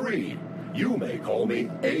 AG-3. You may call me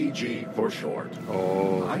AG for short.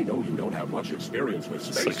 Oh. I know you don't have much experience with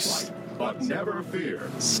spaceflight, but never fear.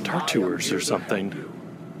 Star Tours or something.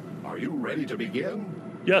 you ready to begin?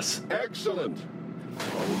 Yes. Excellent.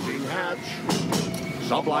 Closing hatch.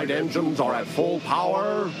 Sublight engines are at full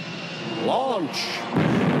power. Launch.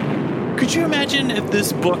 Could you imagine if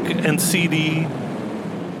this book and CD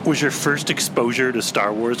was your first exposure to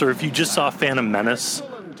Star Wars, or if you just saw Phantom Menace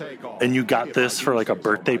and you got this for like a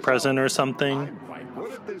birthday present or something?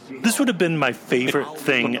 This would have been my favorite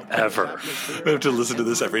thing ever. I have to listen to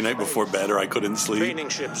this every night before bed or I couldn't sleep. Training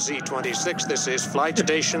ship Z-26, this is Flight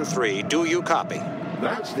Station 3. Do you copy?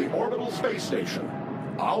 That's the orbital space station.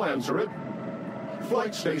 I'll answer it.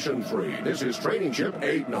 Flight Station 3, this is Training Ship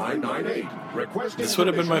 8998. Requesting this would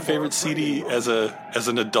have been my favorite CD as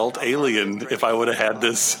an adult alien if I would have had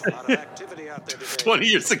this 20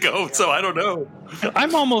 years ago, so I don't know.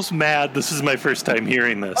 I'm almost mad this is my first time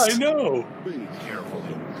hearing this. I know. Be careful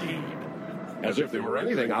indeed. As if there were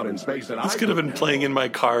anything out in space that this could have been playing in my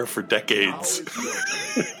car for decades.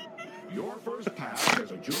 Your first pass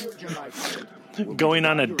as a junior Jedi pilot. Going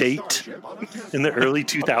on a date in the early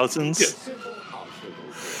 2000s.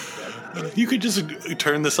 You could just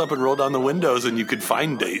turn this up and roll down the windows and you could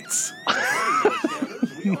find dates.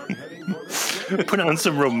 Put on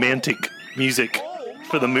some romantic music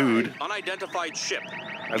for the mood. Unidentified ship.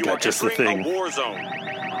 I've got just the thing. A war zone.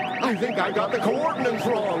 I think I got the coordinates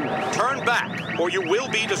wrong. Turn back, or you will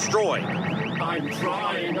be destroyed. I'm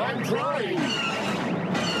trying.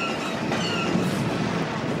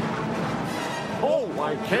 Oh,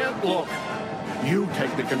 I can't look. You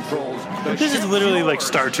take the controls. This is literally like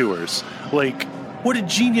Star Tours. Like, what a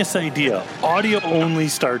genius idea. Audio-only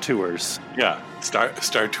Star Tours. Yeah,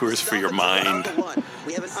 Star Tours for your mind.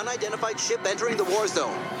 We have an unidentified ship entering the war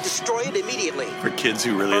zone. Destroy it immediately. For kids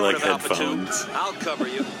who really like headphones. I'll cover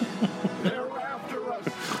you. They're after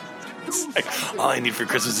us. Like, all I need for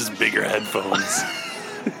Christmas is bigger headphones.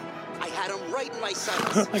 I had them right in my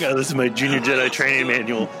sights. I gotta listen to my Junior Jedi training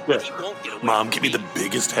manual. Mom, give me the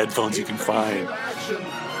biggest headphones you can find. Action.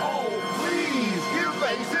 Oh, please,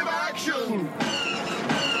 evasive action.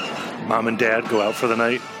 Mom and Dad go out for the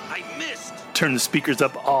night. I missed. Turn the speakers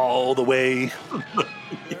up all the way.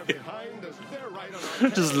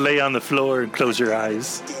 Just lay on the floor and close your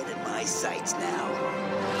eyes. Dead in my sights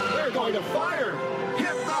now. They're going to fire.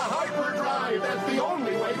 Hit the hyperdrive. That's the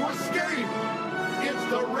only way to escape. It's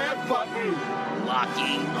the red button.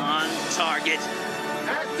 Locking on target.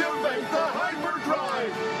 Activate the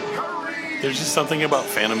hyperdrive. Hurry. There's just something about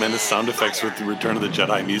Phantom Menace sound effects with the Return of the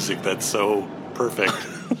Jedi music that's so perfect.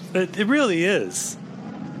 It really is.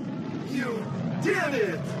 You did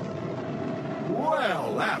it.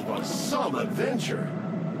 Well, that was some adventure.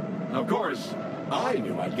 Of course, I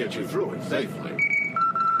knew I'd get you through it safely.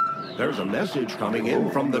 There's a message coming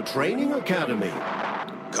in from the Training Academy.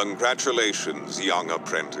 Congratulations, young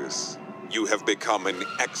apprentice. You have become an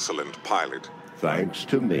excellent pilot. Thanks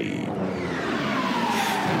to me.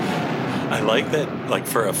 I like that, like,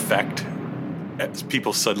 for effect, as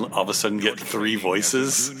people all of a sudden get three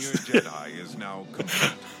voices. Junior Jedi is now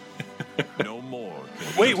complete. No more.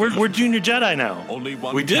 Wait, we're Junior Jedi now. Only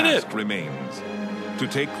one We did task it. remains. To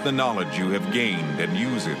take the knowledge you have gained and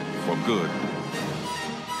use it for good.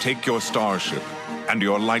 Take your starship and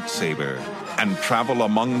your lightsaber and travel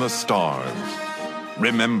among the stars.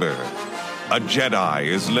 Remember, a Jedi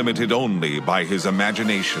is limited only by his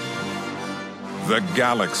imagination. The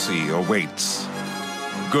galaxy awaits.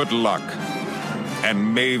 Good luck,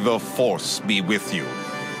 and may the Force be with you.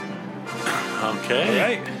 Okay. All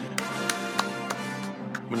right.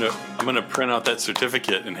 I'm gonna print out that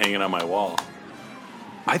certificate and hang it on my wall.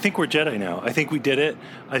 I think we're Jedi now. I think we did it.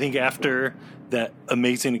 I think after that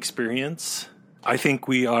amazing experience, I think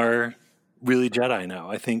we are really Jedi now.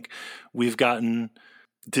 I think we've gotten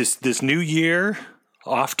this new year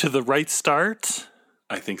off to the right start.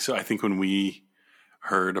 I think so. I think when we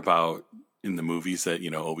heard about in the movies that,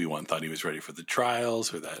 Obi-Wan thought he was ready for the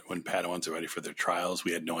trials, or that when Padawans are ready for their trials,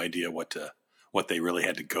 we had no idea what they really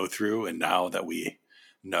had to go through. And now that we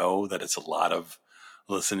know that it's a lot of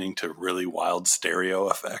listening to really wild stereo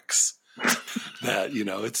effects, that,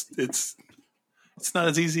 it's not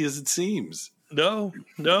as easy as it seems. No.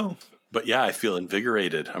 But yeah, I feel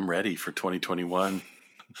invigorated. I'm ready for 2021.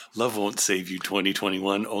 Love won't save you,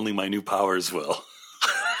 2021. Only my new powers will.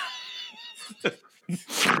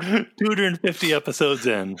 250 episodes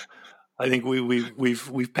in, I think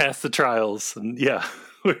we've passed the trials, and yeah.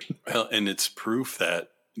 Well, and it's proof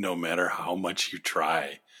that no matter how much you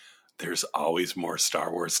try, there's always more Star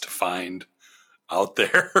Wars to find out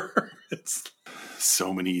there. It's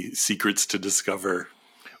so many secrets to discover.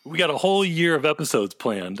 We got a whole year of episodes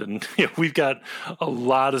planned, and we've got a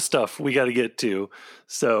lot of stuff we got to get to.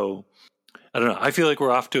 So I don't know. I feel like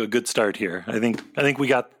we're off to a good start here. I think we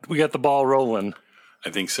got the ball rolling. I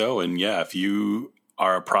think so. And yeah, if you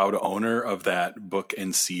are a proud owner of that book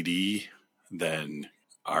and CD, then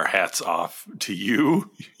our hats off to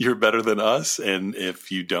you. You're better than us. And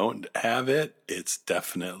if you don't have it, it's got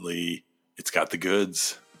the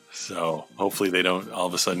goods. So hopefully they don't all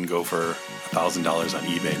of a sudden go for $1,000 on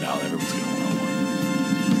eBay now. Everyone's going to want one.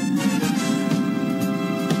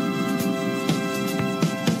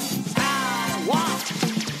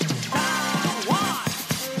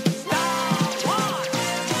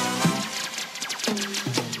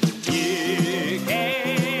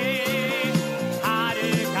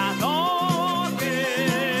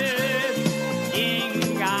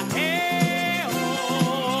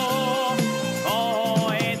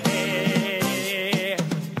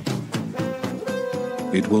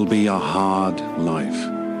 It will be a hard life,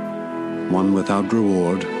 one without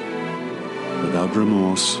reward, without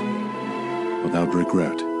remorse, without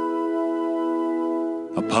regret.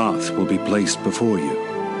 A path will be placed before you.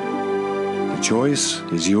 The choice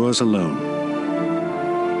is yours alone.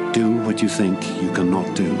 Do what you think you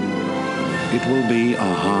cannot do. It will be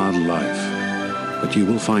a hard life, but you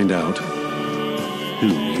will find out who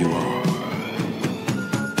you are.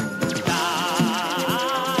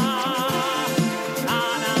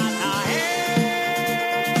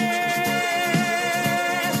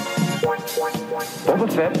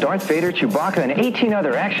 Boba Fett, Darth Vader, Chewbacca, and 18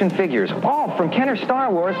 other action figures, all from Kenner Star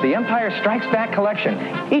Wars The Empire Strikes Back collection,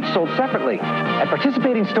 each sold separately. At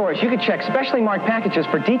participating stores, you can check specially marked packages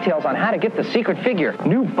for details on how to get the secret figure.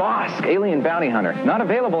 New Bosk, Alien Bounty Hunter, not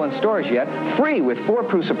available in stores yet, free with 4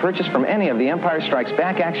 proofs of purchase from any of The Empire Strikes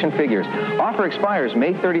Back action figures. Offer expires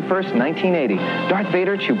May 31st, 1980. Darth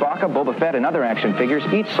Vader, Chewbacca, Boba Fett, and other action figures,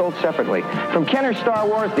 each sold separately. From Kenner Star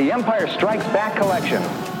Wars The Empire Strikes Back collection.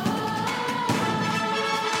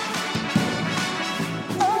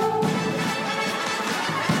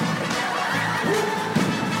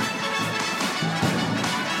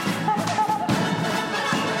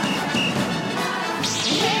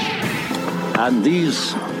 And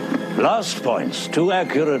these last points, too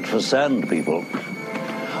accurate for sand people.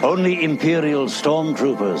 Only Imperial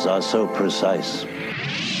stormtroopers are so precise.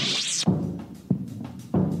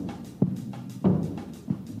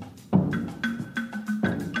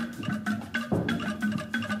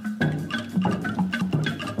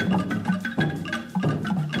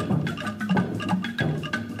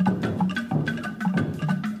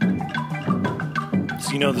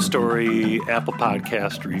 So you know the story, Apple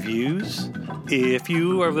Podcast reviews. If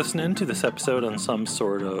you are listening to this episode on some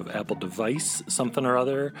sort of Apple device, something or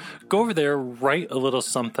other, go over there, write a little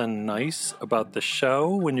something nice about the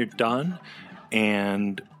show when you're done,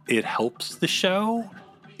 and it helps the show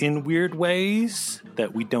in weird ways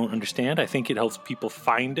that we don't understand. I think it helps people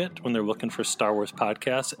find it when they're looking for Star Wars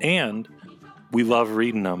podcasts, and we love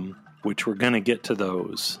reading them, which we're going to get to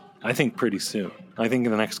those, I think, pretty soon. I think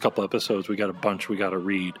in the next couple episodes, we got a bunch we got to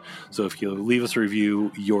read. So if you leave us a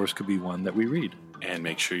review, yours could be one that we read. And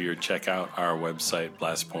make sure you check out our website,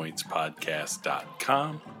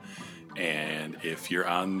 blastpointspodcast.com. And if you're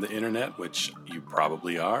on the internet, which you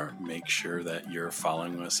probably are, make sure that you're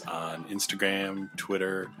following us on Instagram,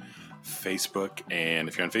 Twitter, Facebook. And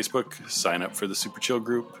if you're on Facebook, sign up for the Super Chill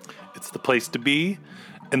group. It's the place to be.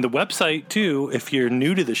 And the website, too, if you're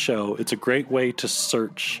new to the show, it's a great way to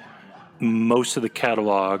search most of the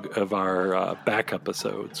catalog of our back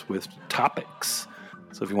episodes with topics.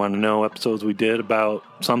 So if you want to know episodes we did about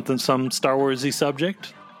some Star Wars-y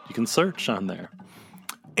subject, you can search on there.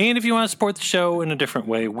 And if you want to support the show in a different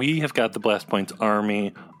way, we have got the Blast Points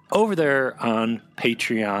Army over there on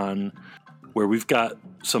Patreon, where we've got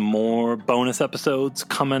some more bonus episodes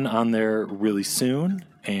coming on there really soon.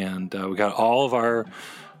 And we got all of our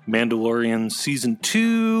Mandalorian Season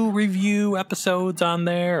 2 review episodes on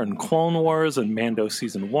there, and Clone Wars and Mando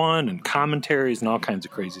Season 1, and commentaries and all kinds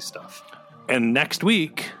of crazy stuff. And next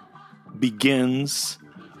week begins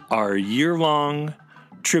our year-long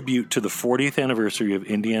tribute to the 40th anniversary of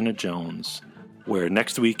Indiana Jones, where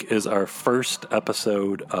next week is our first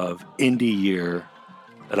episode of Indie Year.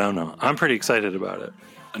 I don't know. I'm pretty excited about it.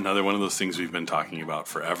 Another one of those things we've been talking about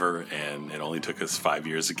forever, and it only took us 5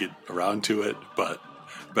 years to get around to it, but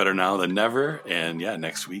better now than never. And yeah,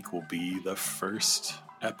 next week will be the first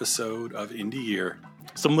episode of Indie Year.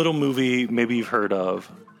 Some little movie maybe you've heard of,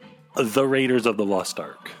 The Raiders of the Lost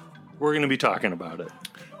Ark. We're going to be talking about it.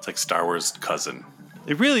 It's like Star Wars' cousin.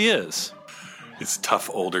 It really is. It's tough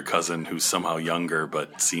older cousin who's somehow younger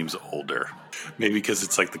but seems older. Maybe because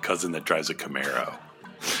it's like the cousin that drives a Camaro.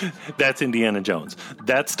 That's Indiana Jones.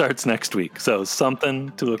 That starts next week. So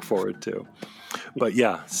something to look forward to. But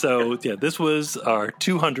yeah, so yeah, this was our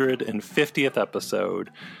 250th episode.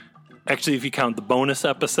 Actually, if you count the bonus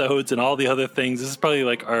episodes and all the other things, this is probably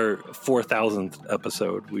like our 4,000th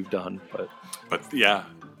episode we've done. But yeah,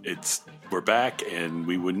 we're back, and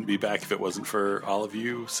we wouldn't be back if it wasn't for all of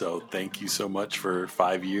you. So thank you so much for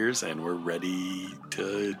 5 years, and we're ready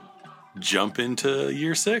to jump into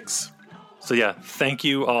year 6. So yeah, thank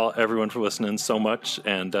you all, everyone, for listening so much.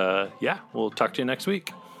 And yeah, we'll talk to you next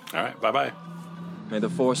week. All right, bye-bye. May the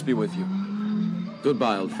Force be with you.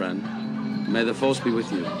 Goodbye, old friend. May the Force be with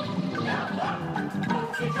you.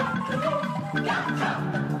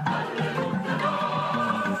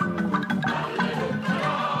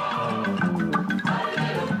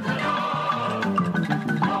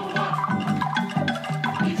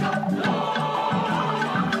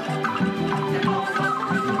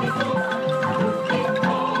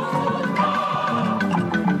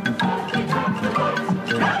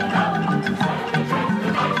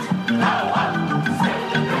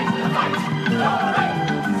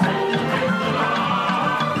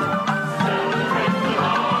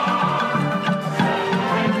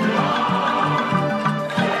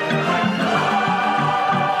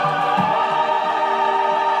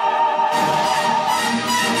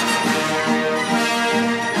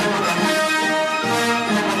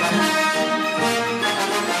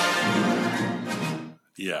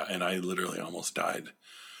 Yeah, and I literally almost died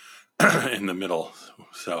in the middle.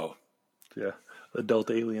 So, yeah,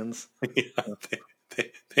 adult aliens. Yeah,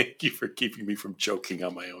 thank you for keeping me from choking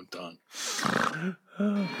on my own tongue.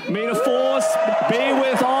 May the Force be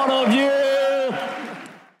with all of you.